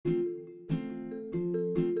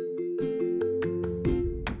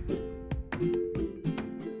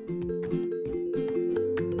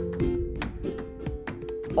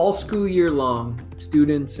All school year long,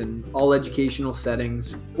 students in all educational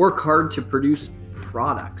settings work hard to produce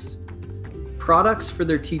products. Products for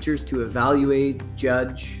their teachers to evaluate,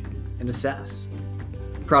 judge, and assess.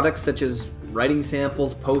 Products such as writing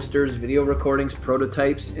samples, posters, video recordings,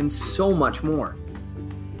 prototypes, and so much more.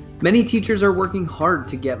 Many teachers are working hard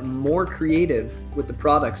to get more creative with the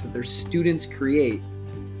products that their students create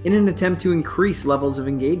in an attempt to increase levels of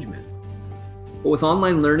engagement. But with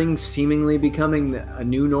online learning seemingly becoming a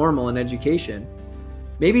new normal in education,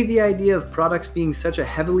 maybe the idea of products being such a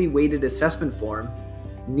heavily weighted assessment form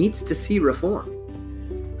needs to see reform.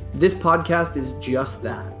 This podcast is just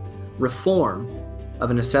that, reform of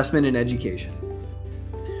an assessment in education.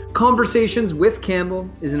 Conversations with Campbell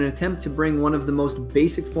is an attempt to bring one of the most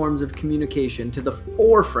basic forms of communication to the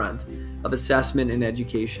forefront of assessment in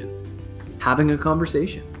education, having a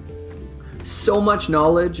conversation. So much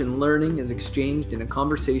knowledge and learning is exchanged in a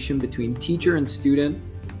conversation between teacher and student,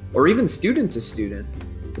 or even student to student,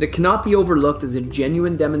 that it cannot be overlooked as a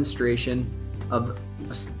genuine demonstration of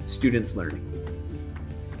a student's learning.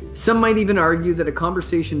 Some might even argue that a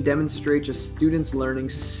conversation demonstrates a student's learning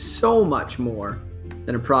so much more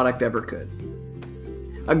than a product ever could.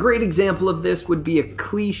 A great example of this would be a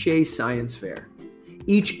cliche science fair.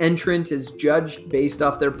 Each entrant is judged based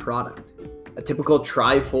off their product. A typical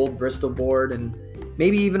tri-fold Bristol board, and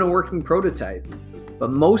maybe even a working prototype. But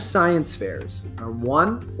most science fairs are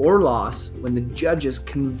won or lost when the judges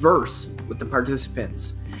converse with the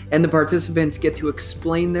participants, and the participants get to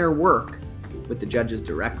explain their work with the judges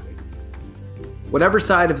directly. Whatever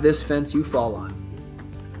side of this fence you fall on,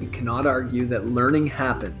 you cannot argue that learning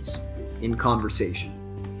happens in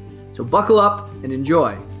conversation. So buckle up and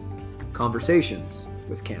enjoy Conversations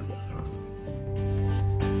with Campbell.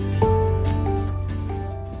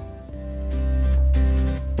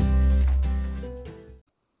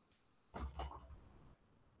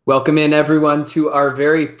 Welcome in, everyone, to our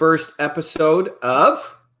very first episode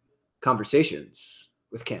of Conversations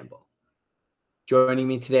with Campbell. Joining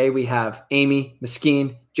me today, we have Amy,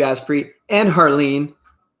 Maskeen, Jaspreet, and Harleen.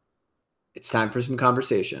 It's time for some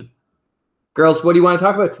conversation. Girls, what do you want to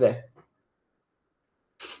talk about today?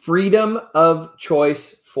 Freedom of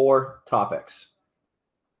choice for topics.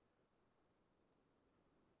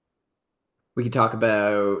 We could talk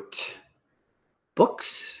about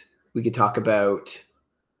books. We could talk about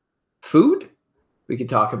food. We could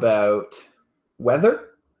talk about weather.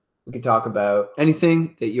 We could talk about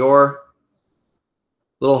anything that your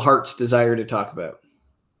little hearts desire to talk about.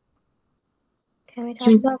 Can we talk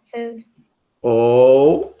about food?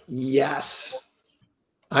 Oh, yes.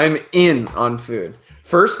 I'm in on food.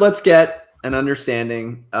 First, let's get an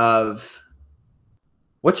understanding of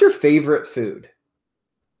what's your favorite food?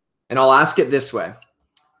 And I'll ask it this way.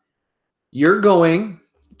 You're going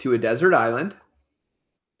to a desert island,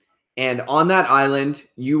 and on that island,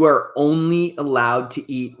 you are only allowed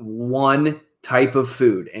to eat one type of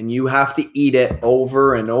food, and you have to eat it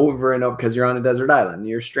over and over and over because you're on a desert island and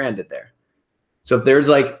you're stranded there. So if there's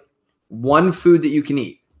like one food that you can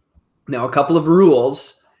eat, now a couple of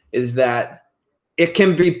rules is that it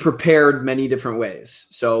can be prepared many different ways.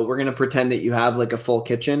 So we're going to pretend that you have like a full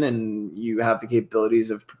kitchen and you have the capabilities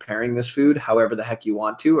of preparing this food however the heck you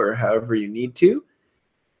want to or however you need to.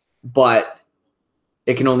 But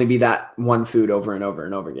it can only be that one food over and over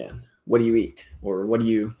and over again. What do you eat? Or what do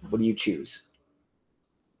you choose?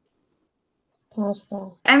 Pasta.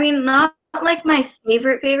 I mean, not like my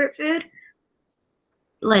favorite food.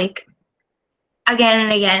 Like, again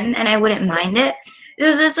and again, and I wouldn't mind it.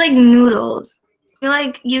 It's like noodles. I feel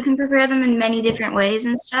like you can prepare them in many different ways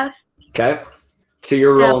and stuff. Okay. So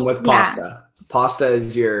you're rolling with pasta. Yeah. Pasta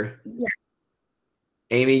is your... Yeah.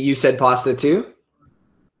 Amy, you said pasta too?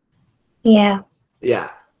 Yeah.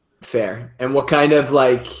 Yeah, fair. And what kind of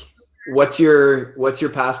like, what's your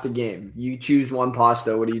pasta game? You choose one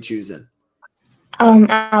pasta. What are you choosing?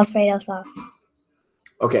 Alfredo sauce.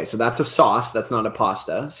 Okay, so that's a sauce. That's not a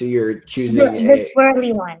pasta. So you're choosing the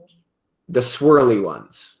swirly ones. The swirly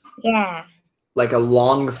ones. Yeah. Like a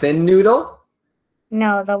long, thin noodle?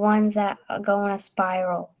 No, the ones that go in a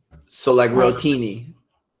spiral. So like rotini.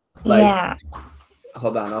 Like, yeah.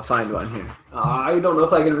 Hold on, I'll find one here. I don't know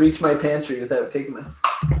if I can reach my pantry without taking my...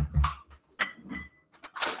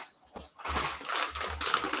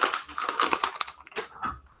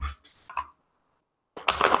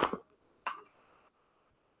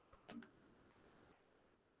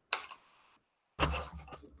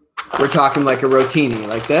 We're talking like a rotini,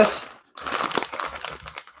 like this?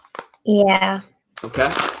 Yeah. Okay.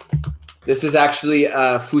 This is actually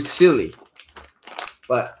a fusilli,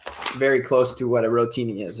 but very close to what a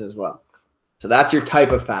rotini is as well. So that's your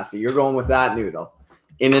type of pasta. You're going with that noodle.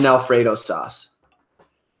 in an Alfredo sauce.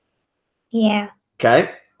 Yeah.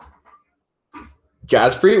 Okay.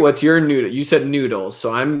 Jaspreet, what's your noodle? You said noodles,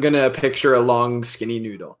 so I'm going to picture a long, skinny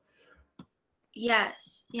noodle.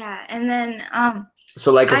 Yes. Yeah. And then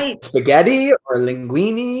So like a spaghetti or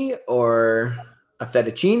linguine or a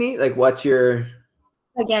fettuccine? Like what's your...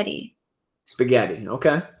 spaghetti. Spaghetti.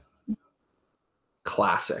 Okay.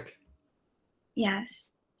 Classic. Yes.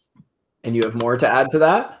 And you have more to add to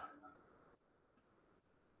that?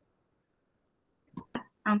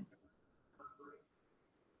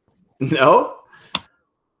 No?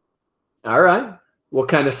 All right. What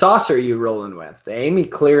kind of sauce are you rolling with? Amy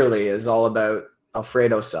clearly is all about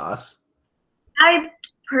Alfredo sauce. I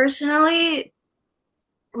personally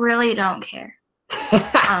really don't care.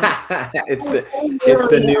 It's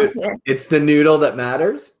the noodle that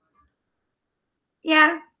matters.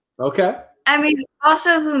 Yeah. Okay. I mean,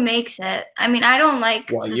 also who makes it. I mean, I don't like.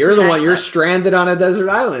 Well, you're the one. You're stranded on a desert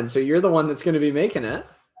island, so you're the one that's going to be making it.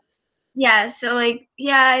 Yeah. So like,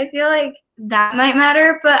 yeah, I feel like that might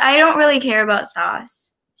matter, but I don't really care about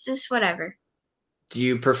sauce. It's just whatever. Do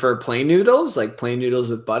you prefer plain noodles, like plain noodles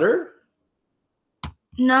with butter?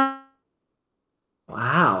 No.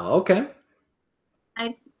 Wow. Okay.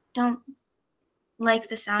 I don't like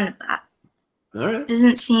the sound of that. All right. It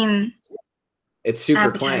doesn't seem. It's super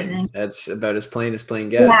appetizing. plain. That's about as plain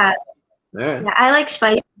gets. Yeah. All right. Yeah, I like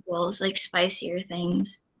spicy noodles, like spicier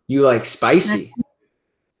things. You like spicy?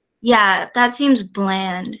 Yeah, that seems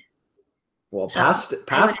bland. Well, so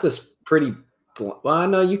pasta's pretty. Well,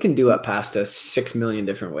 no, you can do a pasta 6 million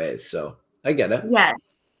different ways, so I get it.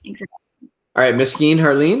 Yes, exactly. All right, Miss Geen,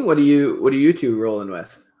 Harleen, what are you two rolling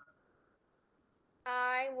with?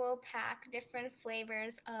 I will pack different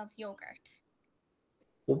flavors of yogurt.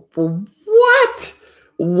 What?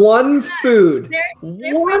 One food.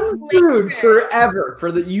 One food forever.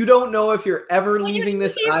 You don't know if you're ever leaving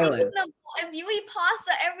this island. If you eat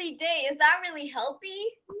pasta every day, is that really healthy?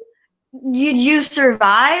 Did you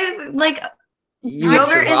survive? Like, you would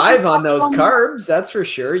survive on those carbs, that's for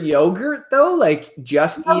sure. Yogurt, though, like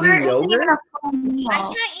just eating yogurt. I can't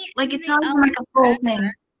eat. Like it's not like a full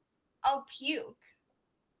thing. I'll puke.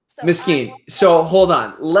 Miss Geen, so hold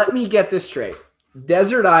on. Let me get this straight.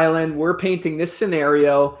 Desert island, we're painting this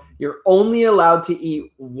scenario. You're only allowed to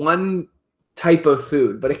eat one type of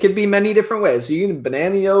food, but it could be many different ways. So you can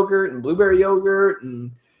banana yogurt and blueberry yogurt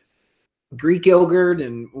and Greek yogurt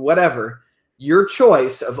and whatever. Your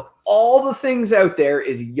choice of all the things out there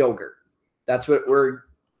is yogurt. That's what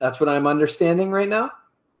I'm understanding right now?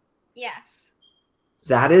 Yes.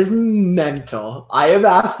 That is mental. I have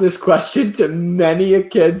asked this question to many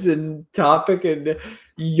kids in topic, and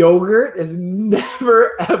yogurt has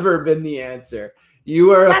never ever been the answer.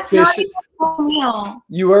 You are officially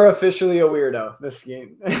a weirdo, Miss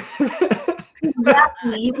Geen.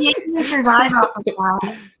 Exactly. You can't even survive off of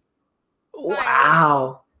that.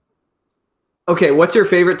 Wow. Okay, what's your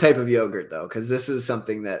favorite type of yogurt, though? Because this is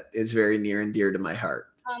something that is very near and dear to my heart.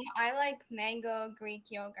 I like mango Greek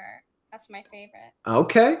yogurt. That's my favorite.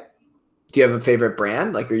 Okay. Do you have a favorite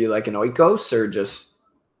brand? Like, are you like an Oikos or just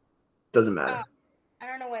doesn't matter? I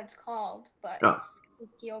don't know what it's called, but it's Greek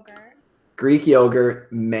yogurt. Greek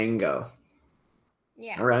yogurt, mango.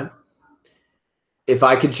 Yeah. All right. If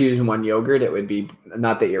I could choose one yogurt, it would be,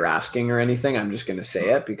 not that you're asking or anything, I'm just going to say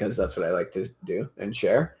it because that's what I like to do and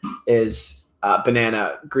share, is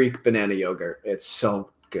Greek banana yogurt. It's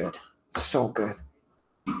so good. So good.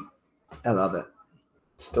 I love it.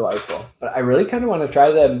 It's delightful. But I really kind of want to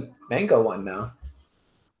try the mango one now.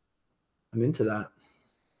 I'm into that.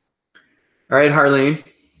 All right, Harleen.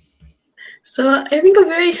 So I think a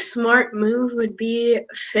very smart move would be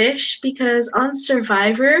fish, because on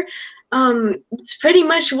Survivor, it's pretty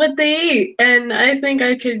much what they eat. And I think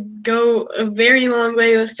I could go a very long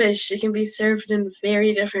way with fish. It can be served in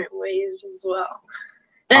very different ways as well.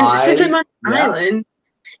 And since I'm on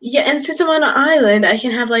an island, I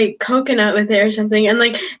can have like coconut with it or something. And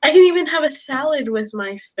like I can even have a salad with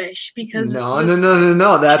my fish because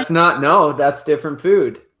No. That's different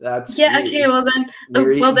food. That's okay,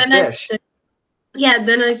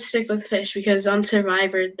 then I'd stick with fish, because on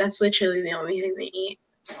Survivor, that's literally the only thing they eat.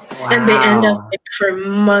 Wow. And they end up for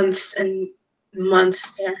months and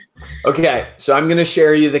months there. Okay, so I'm going to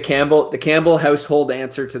share you the Campbell household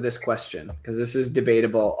answer to this question, because this is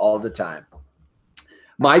debatable all the time.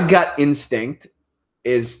 My gut instinct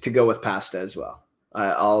is to go with pasta as well.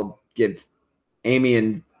 I'll give Amy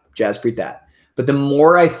and Jaspreet that. But the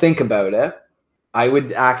more I think about it, I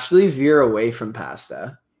would actually veer away from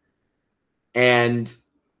pasta. And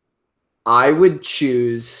I would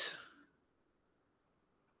choose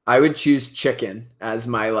chicken as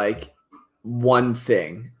my like one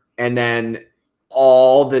thing, and then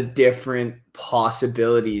all the different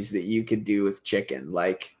possibilities that you could do with chicken.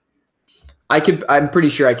 Like I'm pretty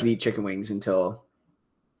sure I could eat chicken wings until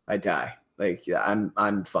I die. Like, yeah,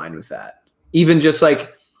 I'm fine with that. Even just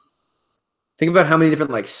like, think about how many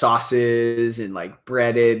different like sauces and like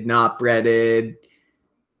breaded, not breaded,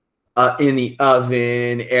 in the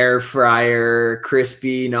oven, air fryer,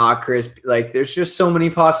 crispy, not crispy. Like, there's just so many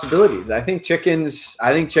possibilities. I think chicken's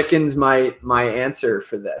my answer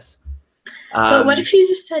for this. But what if you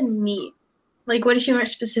just said meat? Like, what if you weren't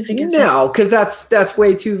specific? And said, No, because that's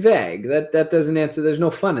way too vague. That doesn't answer. There's no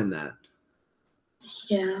fun in that.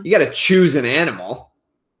 yeah. You got to choose an animal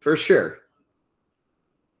for sure.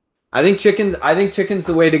 I think chicken's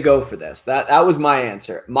the way to go for this. That was my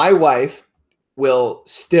answer. My wife will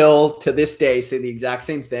still to this day say the exact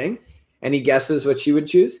same thing. Any guesses what she would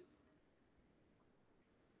choose?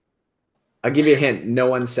 I'll give you a hint. No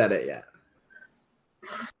one said it yet.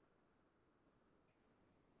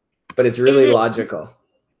 But it's really logical.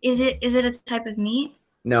 Is it a type of meat?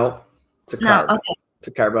 No, it's a carb. No, okay. It's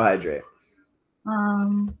a carbohydrate.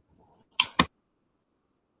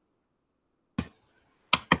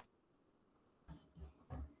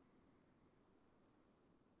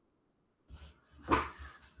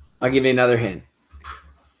 I'll give you another hint.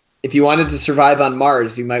 If you wanted to survive on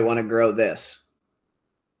Mars, you might want to grow this.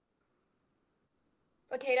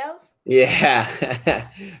 Potatoes? Yeah.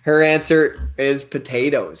 Her answer is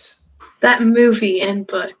potatoes. That movie and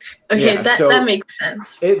book. Okay, Yeah, that makes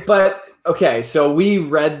sense. So we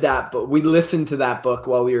read that book. We listened to that book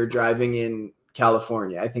while we were driving in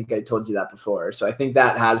California. I think I told you that before. So I think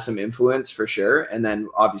that has some influence for sure. And then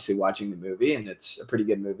obviously watching the movie, and it's a pretty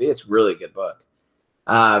good movie. It's a really good book.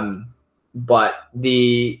 But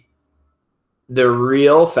the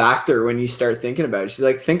real factor when you start thinking about it, she's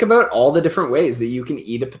like, think about all the different ways that you can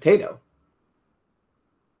eat a potato.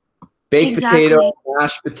 Baked potato,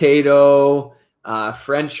 mashed potato,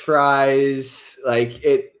 French fries, like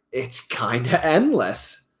it's kind of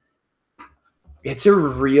endless. It's a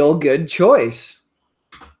real good choice.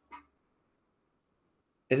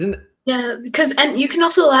 Isn't it? Yeah, and you can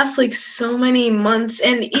also last like so many months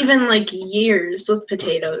and even like years with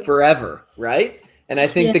potatoes. Forever, right? And I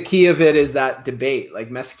think the key of it is that debate. Like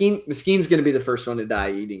Mesquine's going to be the first one to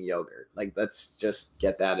die eating yogurt. Like, let's just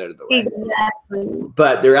get that out of the way. Exactly.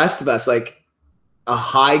 But the rest of us, like a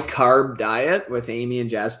high carb diet with Amy and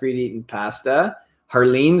Jaspreet eating pasta.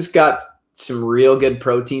 Harlene's got some real good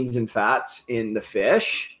proteins and fats in the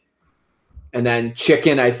fish. And then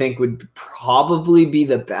chicken, I think, would probably be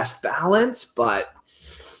the best balance. But,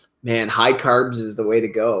 man, high carbs is the way to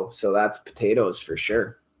go. So that's potatoes for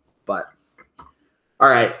sure. But, all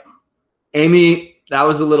right. Amy, that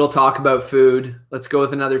was a little talk about food. Let's go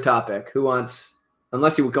with another topic. Who wants –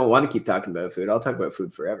 unless you don't want to keep talking about food, I'll talk about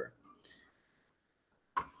food forever.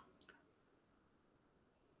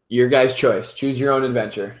 Your guys' choice. Choose your own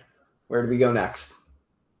adventure. Where do we go next?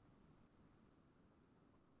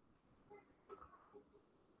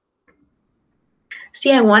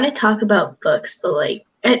 See, I want to talk about books, but like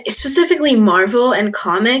specifically Marvel and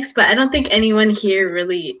comics, but I don't think anyone here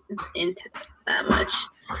really is into that much.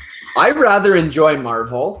 I rather enjoy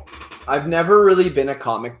Marvel. I've never really been a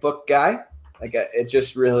comic book guy. Like, it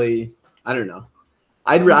just really, I don't know.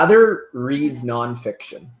 I'd rather read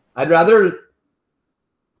nonfiction.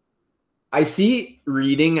 I see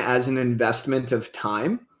reading as an investment of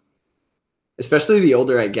time, especially the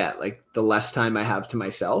older I get, like the less time I have to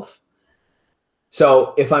myself.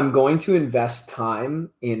 So if I'm going to invest time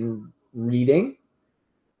in reading,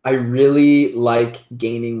 I really like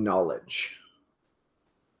gaining knowledge.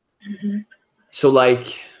 Mm-hmm. So,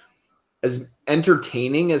 like, as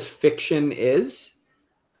entertaining as fiction is,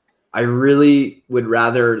 I really would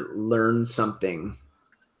rather learn something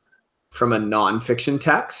from a nonfiction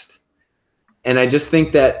text. And I just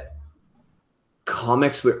think that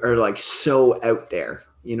comics are like so out there.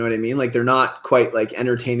 You know what I mean? Like, they're not quite like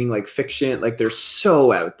entertaining like fiction. Like, they're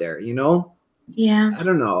so out there, you know? Yeah. I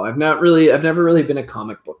don't know. I've never really been a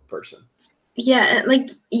comic book person. Yeah,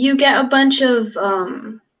 like you get a bunch of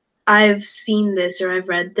I've seen this or I've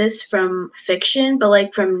read this from fiction, but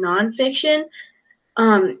like from nonfiction,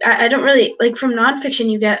 I don't really like. From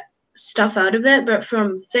nonfiction you get stuff out of it, but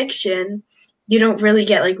from fiction you don't really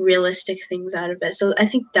get like realistic things out of it. So I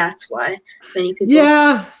think that's why many people.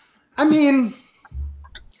 Yeah, I mean,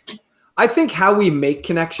 I think how we make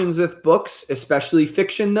connections with books, especially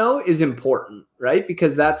fiction though, is important, right?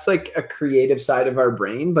 Because that's like a creative side of our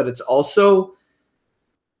brain, but it's also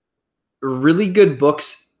really good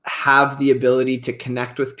books have the ability to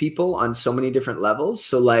connect with people on so many different levels.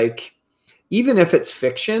 So like even if it's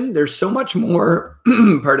fiction, there's so much more,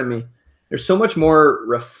 pardon me, there's so much more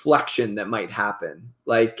reflection that might happen.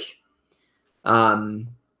 Like,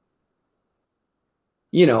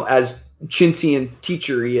 you know, as chintzy and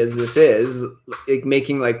teachery as this is, like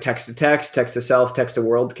making like text to text, text to self, text to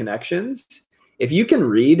world connections. If you can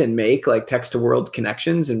read and make like text to world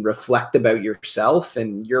connections and reflect about yourself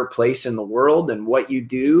and your place in the world and what you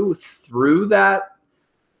do through that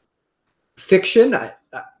fiction,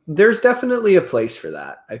 there's definitely a place for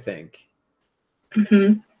that, I think.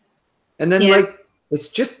 Mm-hmm. And then like, it's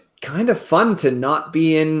just kind of fun to not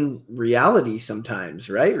be in reality sometimes,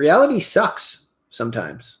 right? Reality sucks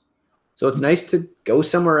sometimes. So it's nice to go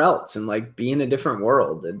somewhere else and like be in a different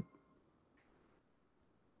world. And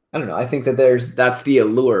I don't know. I think that that's the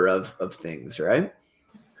allure of things, right?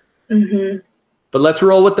 Mm-hmm. But let's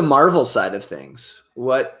roll with the Marvel side of things.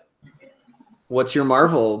 What's your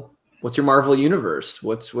Marvel universe?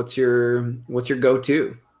 What's your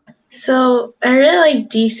go-to? So I really like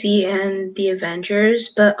DC and the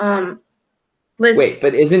Avengers, but Wait,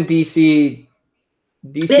 but isn't DC's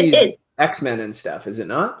it X-Men and stuff, is it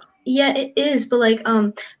not? yeah, it is, but like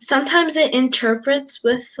sometimes it interprets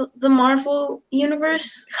with the Marvel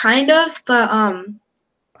universe, kind of, but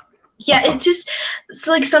yeah, it just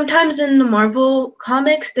so like sometimes in the Marvel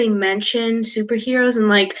comics they mention superheroes and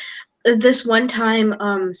like this one time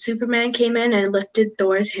Superman came in and lifted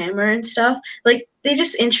Thor's hammer and stuff. Like they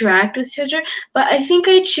just interact with each other. But I think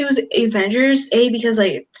I choose Avengers A because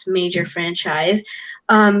like it's major franchise.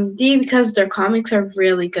 D because their comics are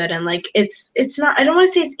really good and like it's not I don't want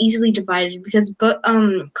to say it's easily divided because but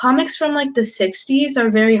comics from like the 60s are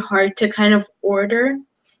very hard to kind of order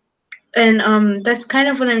and that's kind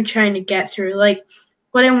of what I'm trying to get through. Like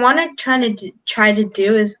what I want to try to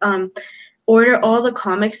do is order all the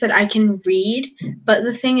comics that I can read, but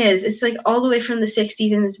the thing is it's like all the way from the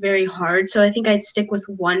 60s and it's very hard, so I think I'd stick with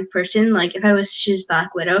one person. Like if I was to choose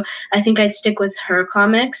Black Widow, I think I'd stick with her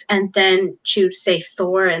comics and then choose say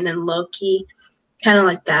Thor and then Loki, kind of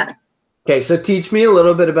like that. Okay, so teach me a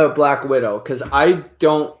little bit about Black Widow, because I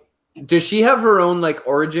don't. Does she have her own like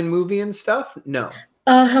origin movie and stuff? No.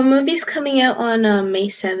 Her movie's coming out on May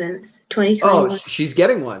 7th, 2021. Oh, she's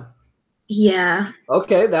getting one. Yeah.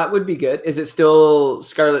 Okay, that would be good. Is it still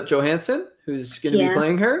Scarlett Johansson who's going to be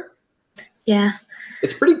playing her? Yeah.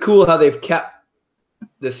 It's pretty cool how they've kept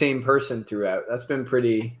the same person throughout. That's been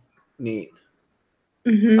pretty neat.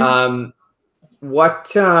 Mm-hmm.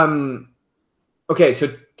 Okay,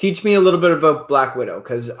 so teach me a little bit about Black Widow,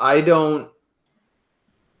 because I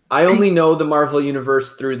only know the Marvel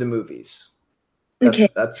universe through the movies.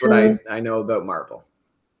 That's what I know about Marvel.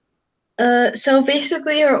 So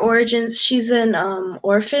basically her origins, she's an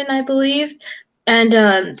orphan, I believe.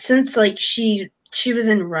 And since like she was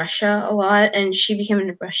in Russia a lot and she became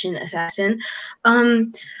a Russian assassin,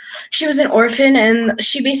 she was an orphan and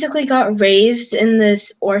she basically got raised in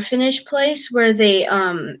this orphanage place where they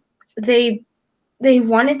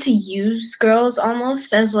wanted to use girls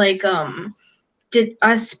almost as like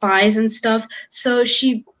as spies and stuff. So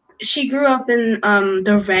she grew up in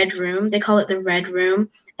the Red Room. They call it the Red Room,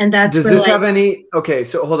 and that's Does where this like have any? Okay,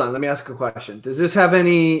 so hold on. Let me ask a question. Does this have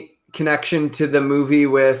any connection to the movie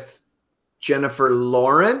with Jennifer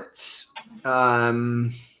Lawrence?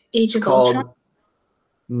 Age of called Ultron?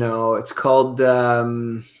 No, it's called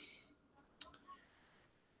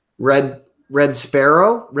Red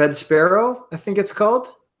Sparrow. Red Sparrow, I think it's called,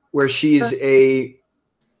 where she's a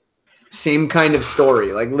same kind of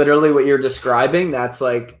story, like literally what you're describing. That's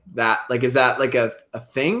like that. Like, is that like a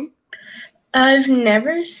thing? I've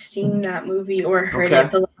never seen that movie or heard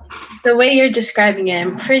it, but the way you're describing it,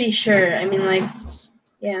 I'm pretty sure. I mean, like,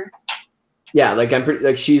 yeah. Yeah, like I'm pretty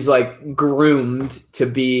like she's like groomed to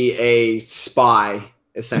be a spy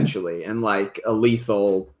essentially, and like a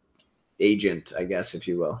lethal agent, I guess, if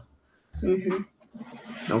you will. Mm-hmm.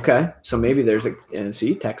 Okay, so maybe there's a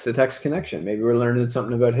see text-to-text connection. Maybe we're learning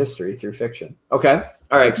something about history through fiction. Okay,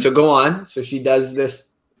 all right. So go on. So she does this.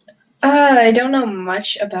 I don't know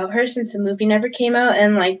much about her since the movie never came out,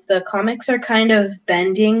 and like the comics are kind of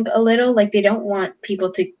bending a little. Like they don't want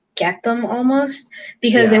people to get them almost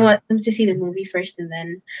because they want them to see the movie first and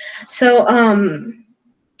then. So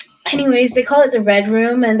anyways, they call it the Red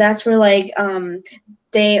Room, and that's where like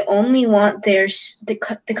they only want they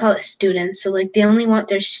call it students, so like they only want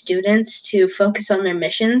their students to focus on their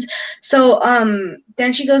missions. So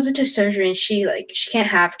then she goes into surgery and she can't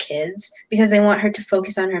have kids because they want her to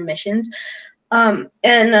focus on her missions. And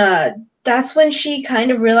that's when she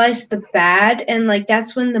kind of realized the bad, and like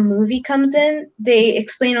that's when the movie comes in. They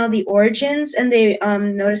explain all the origins, and they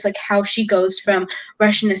notice like how she goes from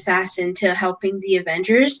Russian assassin to helping the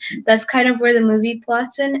Avengers. That's kind of where the movie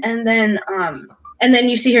plots in, and then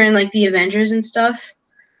you see her in like the Avengers and stuff.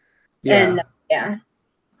 Yeah. And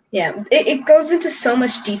yeah, it goes into so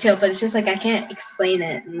much detail, but it's just like I can't explain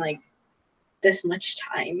it in like this much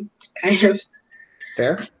time, kind of.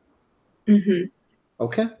 Fair. Mm-hmm.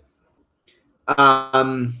 Okay.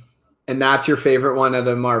 And that's your favorite one out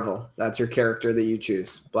of Marvel. That's your character that you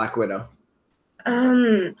choose, Black Widow.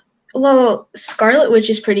 Well, Scarlet Witch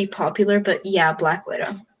is pretty popular, but yeah, Black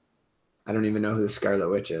Widow. I don't even know who the Scarlet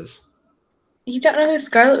Witch is. You don't know who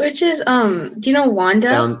Scarlet Witch is? Do you know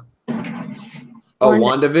Wanda? Wanda.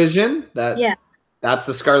 WandaVision? Yeah. That's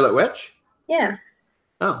the Scarlet Witch? Yeah.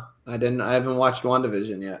 Oh, I haven't watched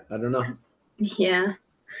WandaVision yet. I don't know. Yeah.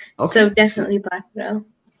 Okay. So definitely Black Widow.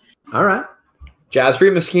 All right.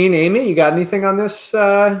 Jaspreet, Maskeen, Amy, you got anything on this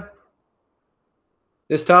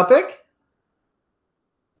this topic?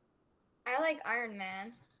 I like Iron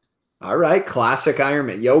Man. All right, classic Iron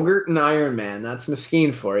Man. Yogurt and Iron Man. That's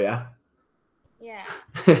Maskeen for you. Yeah.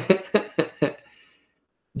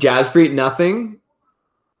 Jaspreet, nothing?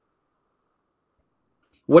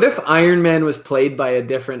 What if Iron Man was played by a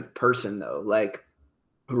different person, though? Like,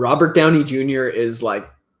 Robert Downey Jr. is, like,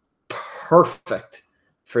 perfect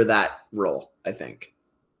for that role, I think.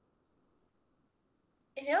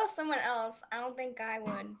 If it was someone else, I don't think I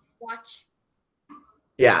would watch.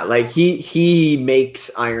 Yeah, like, he makes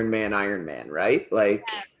Iron Man, right? Like,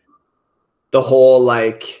 the whole,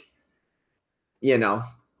 like, you know,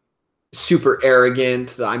 super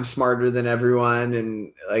arrogant, I'm smarter than everyone,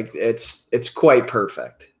 and like it's quite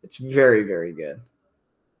perfect. It's very, very good.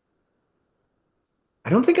 I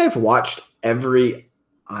don't think I've watched every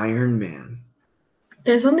Iron Man.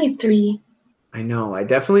 There's only 3. I know. I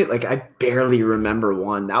definitely I barely remember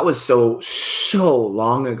one. That was so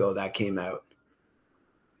long ago that came out.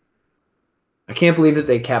 I can't believe that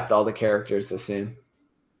they kept all the characters the same.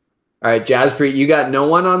 All right, Jaspreet, you got no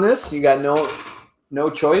one on this? You got no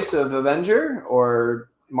choice of Avenger or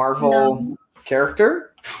Marvel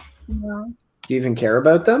character? No. Do you even care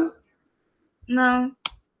about them? No.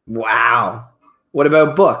 Wow. What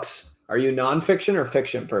about books? Are you nonfiction or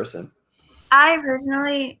fiction person? I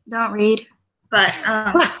personally don't read, but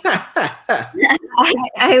I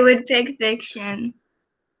would pick fiction.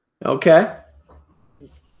 Okay.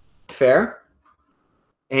 Fair.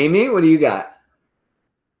 Amy, what do you got?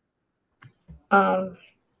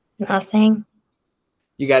 Nothing.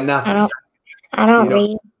 You got nothing. I don't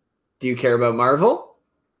read. Do you care about Marvel?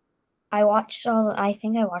 I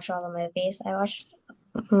think I watched all the movies. I watched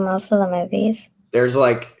most of the movies. There's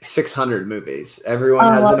like 600 movies.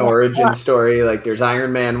 Everyone has an origin story. Like there's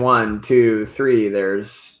Iron Man 1, 2, 3.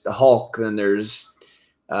 There's the Hulk. Then there's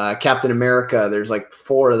Captain America. There's like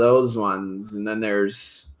 4 of those ones. And then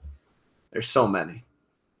there's so many.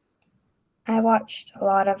 I watched a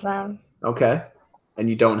lot of them. Okay. And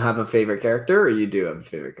you don't have a favorite character, or you do have a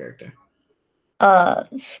favorite character?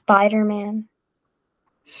 Spider-Man.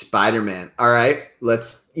 Spider-Man. All right.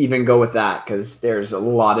 Let's even go with that because there's a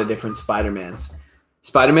lot of different Spider-Mans.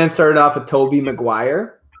 Spider-Man started off with Tobey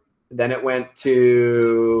Maguire. Then it went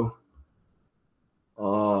to,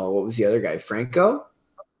 what was the other guy? Franco?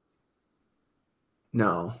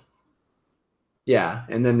 No. Yeah.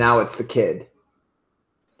 And then now it's the kid.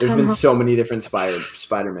 There's been so many different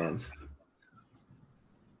Spider-Mans.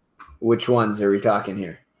 Which ones are we talking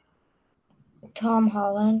here? Tom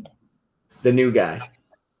Holland. The new guy.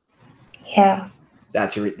 Yeah.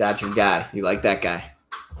 That's your guy. You like that guy.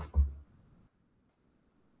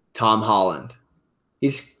 Tom Holland.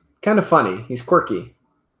 He's kind of funny. He's quirky.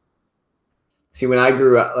 See, when I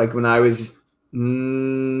grew up, like when I was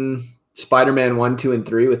Spider-Man 1, 2, and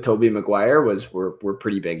 3 with Tobey Maguire were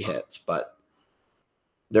pretty big hits, but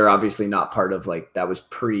they're obviously not part of like that was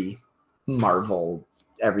pre-Marvel,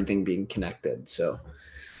 everything being connected. So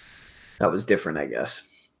that was different, I guess.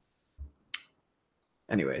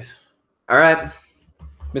 Anyways. All right.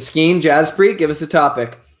 Maskeen, Jaspreet, give us a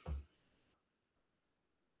topic.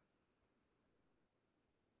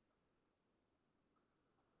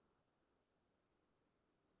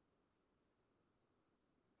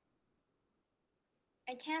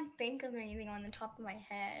 I can't think of anything on the top of my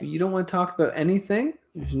head. You don't want to talk about anything?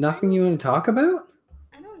 There's nothing you want to talk about?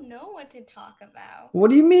 I don't know what to talk about. What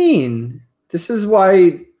do you mean? This is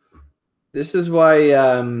why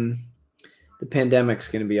the pandemic's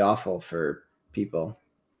going to be awful for people,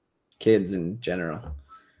 kids in general.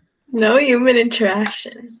 No human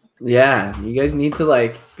interaction. Yeah, you guys need to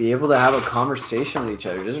like be able to have a conversation with each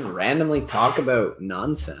other. Just randomly talk about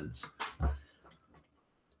nonsense.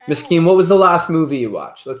 Miss Keen, what was the last movie you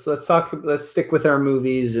watched? Let's talk. Let's stick with our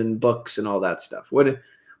movies and books and all that stuff. What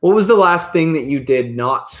was the last thing that you did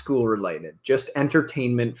not school related, just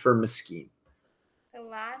entertainment for Miss Keen? The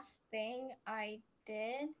last thing I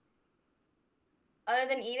did, other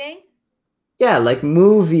than eating, Yeah, like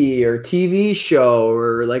movie or TV show,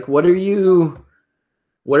 or like what are you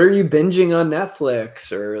binging on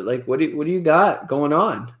Netflix, or like what do you got going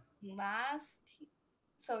on?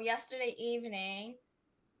 so yesterday evening,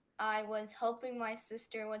 I was helping my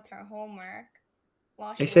sister with her homework.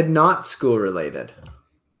 While I she said was, not school related.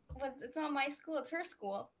 but it's not my school; it's her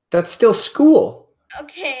school. That's still school.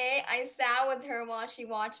 Okay, I sat with her while she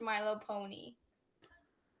watched My Little Pony.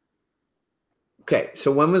 Okay,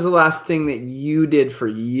 so when was the last thing that you did for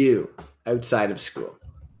you outside of school?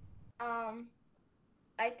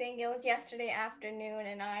 I think it was yesterday afternoon,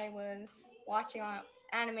 and I was watching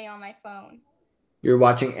anime on my phone. You're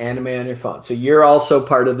watching anime on your phone. So you're also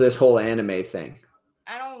part of this whole anime thing.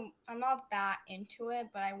 I'm not that into it,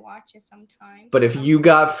 but I watch it sometimes. But if you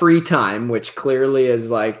got free time, which clearly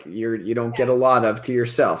is like you don't get a lot of to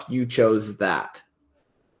yourself, you chose that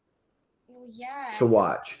to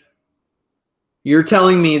watch. You're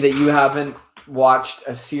telling me that you haven't watched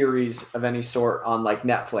a series of any sort on like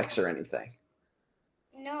Netflix or anything?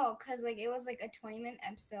 No, because like it was like a 20-minute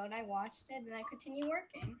episode. I watched it, then I continued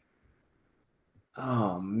working.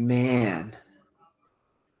 Oh man.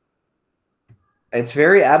 It's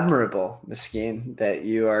very admirable, Miskeen, that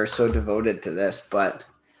you are so devoted to this, but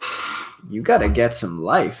you got to get some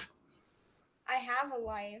life. I have a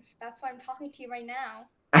life. That's why I'm talking to you right now.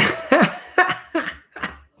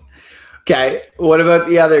 Okay, what about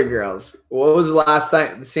the other girls? What was the last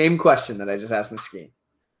time? The same question that I just asked Miskeen.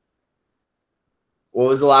 What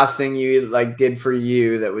was the last thing you like did for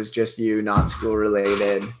you that was just you, not school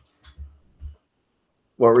related?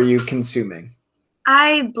 What were you consuming?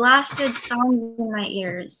 I blasted songs in my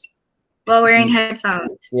ears while wearing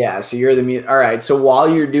headphones. Yeah, so you're the all right. So while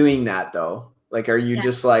you're doing that though, like are you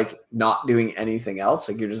just like not doing anything else?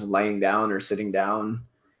 Like you're just laying down or sitting down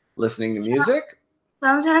listening to music?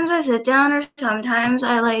 Sometimes I sit down, or sometimes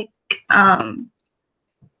I like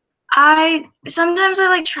sometimes I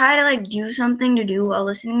like try to like do something to do while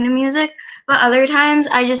listening to music, but other times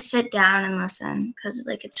I just sit down and listen because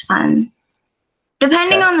like it's fun.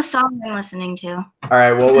 Depending on the song I'm listening to. All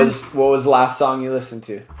right, what was the last song you listened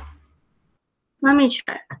to? Let me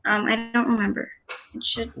check. I don't remember. It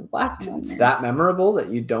should. What? It's that memorable that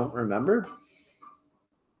you don't remember?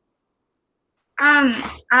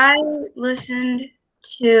 I listened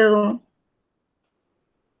to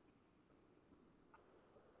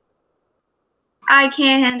I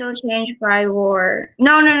Can't Handle Change by War.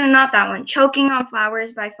 No, not that one. Choking on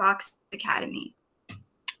Flowers by Fox Academy.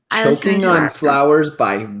 Choking on Flowers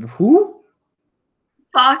by who?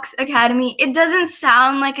 Fox Academy. It doesn't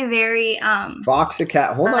sound like a very Fox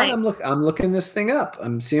Academy. Hold on, I'm looking this thing up.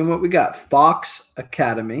 I'm seeing what we got. Fox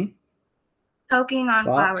Academy. Choking on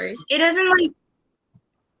Flowers. It doesn't like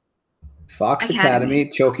Fox Academy.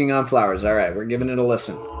 Choking on Flowers. All right, we're giving it a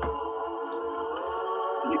listen.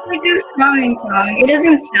 It's like this calming song. It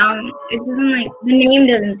doesn't sound. It doesn't like the name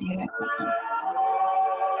doesn't seem like.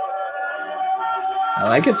 I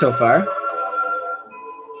like it so far.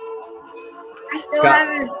 I still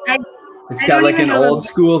haven't. It's got like an old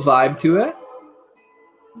school vibe to it.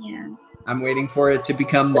 Yeah. I'm waiting for it to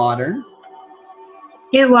become modern.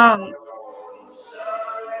 It won't.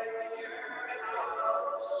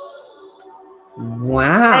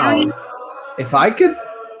 Wow. If I could,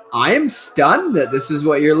 I am stunned that this is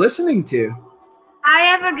what you're listening to. I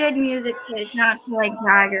have a good music taste, not to like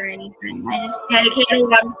brag or anything. I just dedicate a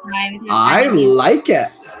lot of time to I like it.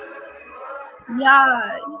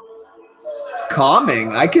 Yeah. It's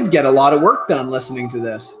calming. I could get a lot of work done listening to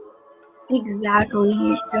this. Exactly.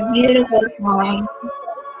 It's a beautiful song.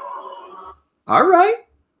 All right.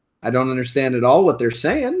 I don't understand at all what they're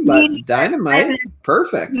saying, but dynamite.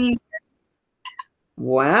 Perfect.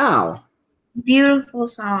 Wow. Beautiful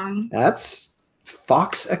song. That's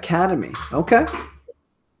Fox Academy. Okay.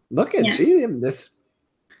 Look at see this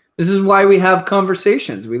is why we have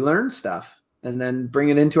conversations. We learn stuff and then bring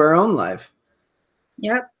it into our own life.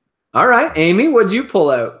 Yep. All right, Amy, what'd you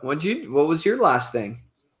pull out? What was your last thing?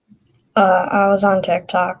 I was on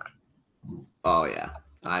TikTok. Oh yeah.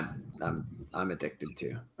 I'm addicted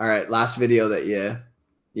to. All right, last video that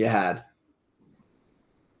you had.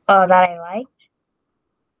 Oh, that I liked?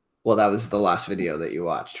 Well, that was the last video that you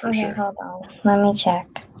watched for sure. Hold on. Let me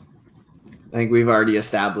check. I think we've already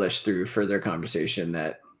established through further conversation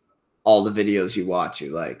that all the videos you watch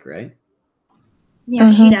you like, right? Yeah,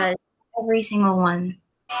 she does. Every single one.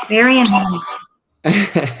 Very annoying.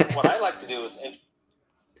 What I like to do is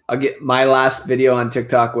I'll get my last video on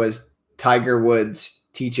TikTok was Tiger Woods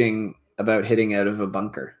teaching about hitting out of a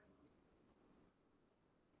bunker.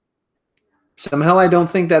 Somehow I don't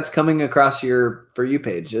think that's coming across your For You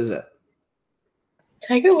page, is it?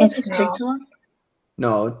 Tiger Woods It's has not. TikTok?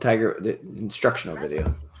 No, the instructional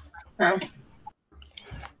video. Oh.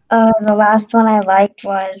 The last one I liked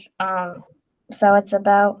was so it's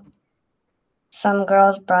about some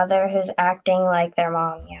girl's brother who's acting like their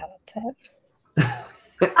mom. Yeah, that's it.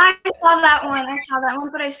 I saw that one,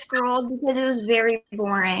 but I scrolled because it was very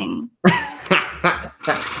boring.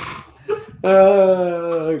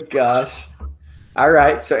 Oh gosh. All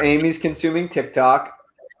right. So Amy's consuming TikTok.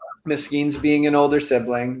 Miskeen's being an older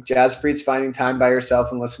sibling. Jaspreet's finding time by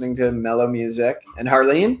herself and listening to mellow music. And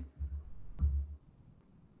Harleen?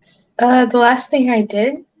 The last thing I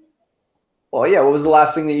did? Oh yeah, what was the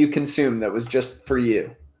last thing that you consumed that was just for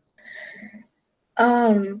you?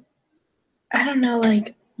 I don't know,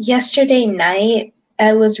 like yesterday night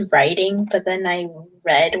I was writing, but then I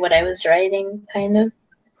read what I was writing, kind of.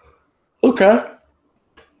 Okay.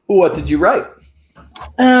 What did you write?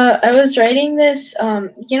 I was writing this,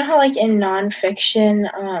 you know how like in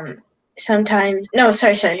nonfiction, sometimes, no,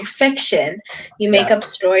 sorry, fiction, you make Yeah. up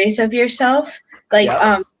stories of yourself. Like,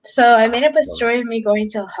 Yeah. so I made up a story of me going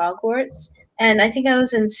to Hogwarts, and I think I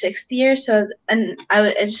was in 6th year, so, and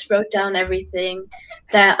I just wrote down everything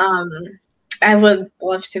that, I would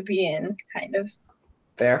love to be in, kind of.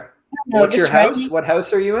 Fair. No, What's your just house? writing. What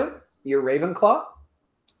house are you in? You're Ravenclaw?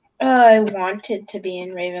 I wanted to be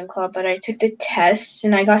in Ravenclaw, but I took the test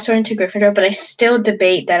and I got sorted into Gryffindor, but I still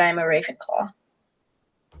debate that I'm a Ravenclaw.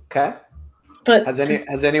 Okay. But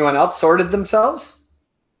Has anyone else sorted themselves?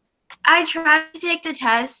 I tried to take the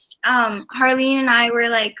test. Harleen and I were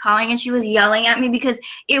like calling, and she was yelling at me because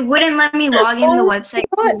it wouldn't let me log into the website.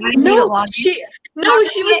 God, It wanted me to log in.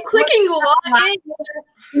 she was clicking log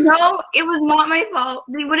in. No, it was not my fault.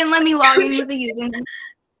 They wouldn't let me log in with a username.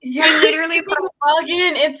 I literally put log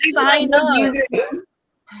in. It's sign up.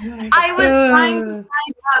 I was trying to sign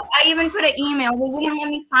up. I even put an email. They wouldn't let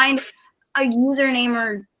me find a username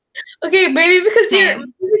or. Okay, maybe because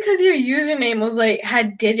Same. your username was like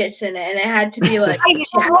had digits in it, and it had to be like. It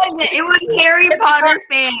wasn't. It was Harry Potter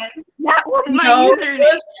fan. That was my username.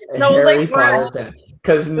 It was Harry like Potter fan.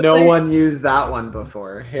 Because no one used that one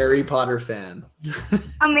before. Harry Potter fan.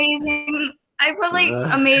 Amazing. I put like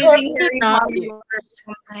amazing Totally Harry not Potter you. or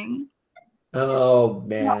something. Oh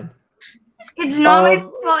man. It's not my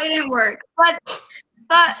fault it didn't work. But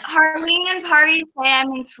Harleen and Pari say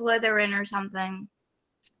I'm in Slytherin or something.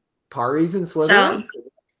 Pari's in Slytherin? So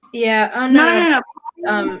Yeah. Oh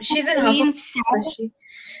no. She's in Harleen Hufflepuff. said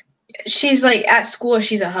She's like at school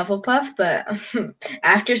she's a Hufflepuff, but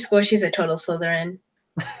after school she's a total Slytherin.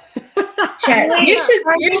 Chat, you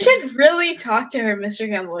should really talk to her, Mr.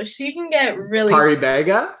 Campbell. She can get really Pari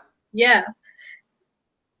Bega? Yeah.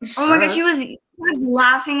 oh my gosh, she was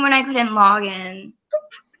laughing when I couldn't log in.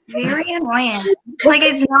 Very annoying. Like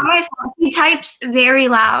it's not my fault. She types very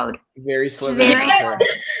loud. Very Slytherin. Very- of her.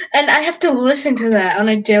 And I have to listen to that on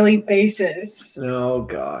a daily basis. Oh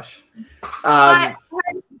gosh. But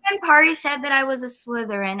when Pari said that I was a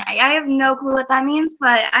Slytherin, I have no clue what that means,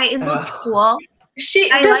 but it looked cool.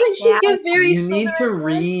 She I doesn't like she that. get very You need to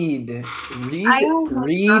Slytherin?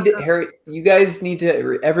 read Harry. You guys need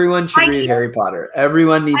to. Everyone should I read can't- Harry Potter.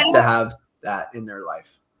 Everyone needs I to have that in their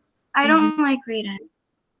life. I don't like reading.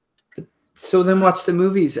 So then watch the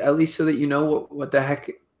movies, at least so that you know what the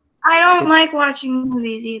heck. I don't like watching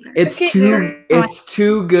movies either. It's Okay,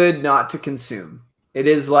 too good not to consume. It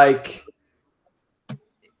is like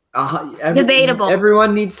Debatable.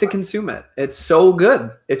 Everyone needs to consume it. It's so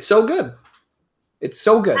good. It's so good. It's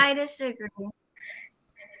so good. I disagree.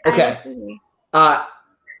 Okay. I disagree.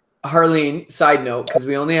 Harleen, side note, because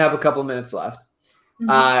we only have a couple minutes left.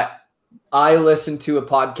 I listen to a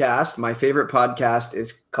podcast. My favorite podcast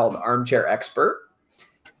is called Armchair Expert.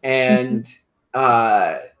 And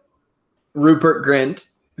Rupert Grint,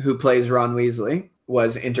 who plays Ron Weasley,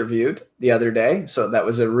 was interviewed the other day. So that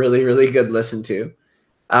was a really, really good listen to.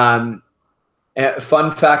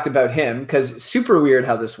 Fun fact about him, because super weird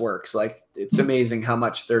how this works. Like, it's amazing how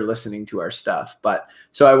much they're listening to our stuff. But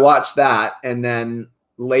so I watched that. And then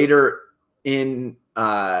later in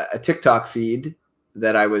a TikTok feed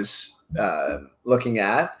that I was looking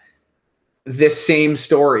at, this same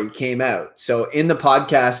story came out. So in the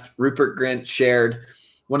podcast, Rupert Grint shared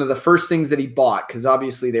one of the first things that he bought, because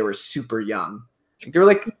obviously they were super young. They were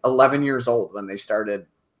like 11 years old when they started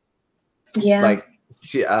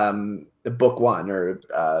the book 1 or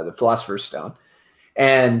the Philosopher's Stone.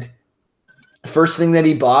 And first thing that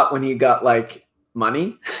he bought when he got like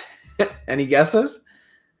money, any guesses?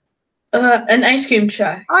 An ice cream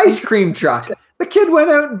truck. Ice cream truck. The kid went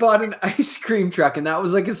out and bought an ice cream truck, and that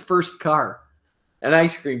was like his first car, an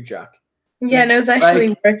ice cream truck. Yeah, and it was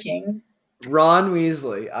actually working. Ron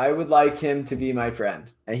Weasley, I would like him to be my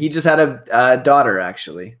friend. And he just had a daughter,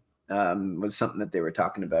 actually, was something that they were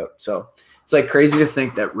talking about. So it's like crazy to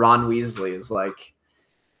think that Ron Weasley is like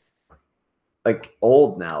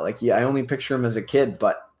old now. Like, yeah, I only picture him as a kid.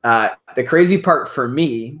 But the crazy part for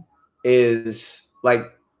me is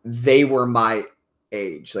like they were my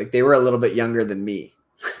age. Like they were a little bit younger than me.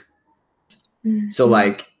 So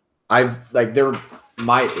like they're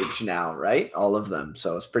my age now, right? All of them.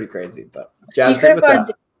 So it's pretty crazy. But Jasmine, what's up?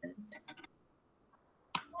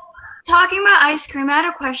 Talking about ice cream, I had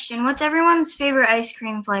a question. What's everyone's favorite ice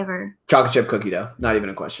cream flavor? Chocolate chip cookie dough. Not even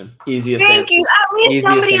a question. Easiest Thank answer. you. At least Easiest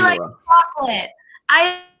somebody thing in the likes world. chocolate.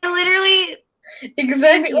 I literally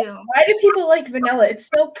Exactly. Thank you. Why do people like vanilla? It's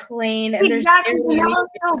so plain. And exactly. there's Vanilla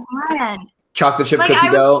is so bland. Chocolate chip Like, cookie I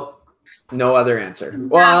would- dough. No other answer. Exactly.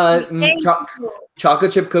 Well, Thank you.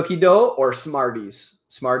 chocolate chip cookie dough or Smarties.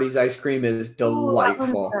 Smarties ice cream is Ooh, that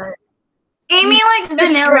delightful. one's good. Amy likes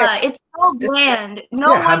vanilla. It's so bland.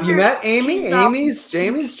 No Yeah, have you wonder met Amy? she's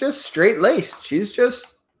Amy's just straight laced. She's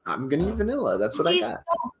just, I'm gonna eat vanilla. That's what she's I got.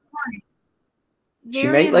 so boring. She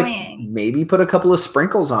Very may annoying. maybe put a couple of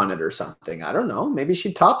sprinkles on it or something. I don't know. Maybe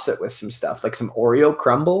she tops it with some stuff like some Oreo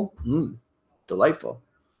crumble. Delightful.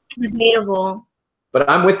 Debatable. But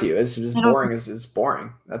I'm with you. It's just I don't- boring. It's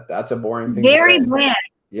boring. That's a boring thing. Very to say. bland.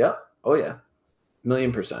 Yep. Oh yeah.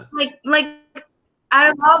 1,000,000%. Like out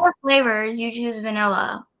of all the flavors, you choose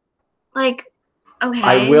vanilla. Like, okay.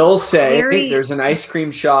 I will say Very- there's an ice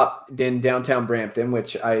cream shop in downtown Brampton,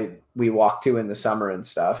 which we walk to in the summer and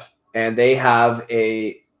stuff, and they have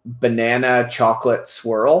a banana chocolate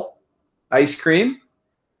swirl ice cream,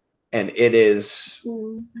 and it is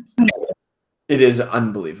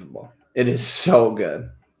unbelievable. It is so good.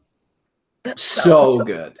 So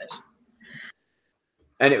good.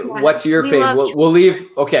 And what's your we favorite? love We'll leave.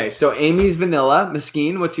 Okay, so Amy's vanilla.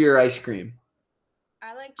 Miskeen, what's your ice cream?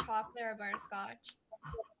 I like chocolate or butterscotch.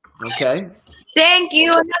 Okay. Thank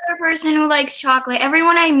you. Another person who likes chocolate.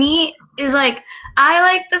 Everyone I meet is like, I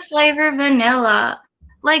like the flavor vanilla.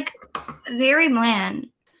 Like, very bland.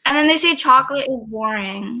 And then they say chocolate is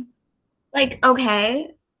boring. Like,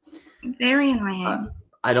 okay. Very annoying.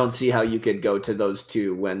 I don't see how you could go to those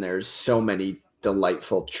two when there's so many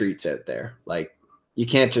delightful treats out there. Like, you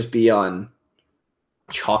can't just be on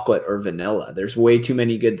chocolate or vanilla. There's way too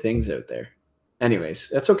many good things out there. Anyways,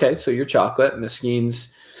 that's okay. So you're chocolate.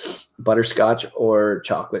 Miskeen's butterscotch or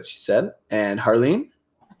chocolate, she said. And Harleen?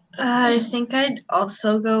 I think I'd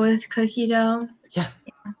also go with cookie dough. Yeah.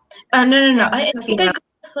 No. I think I'd go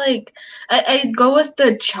with I'd go with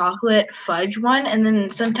the chocolate fudge one, and then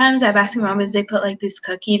sometimes at Baskin Robbins they put like these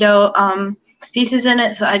cookie dough pieces in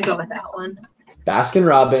it, so I'd go with that one. Baskin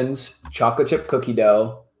Robbins, chocolate chip cookie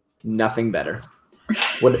dough, nothing better.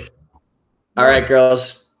 All right,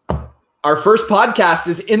 girls. Our first podcast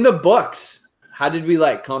is in the books. How did we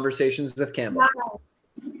like Conversations with Campbell?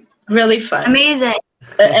 Really fun. Amazing.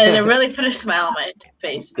 And it really put a smile on my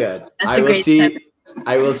face. Good. At I the will great see. center.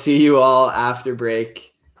 I will see you all after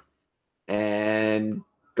break, and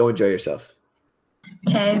go enjoy yourself.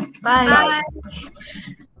 Okay. Bye.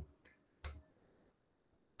 Bye.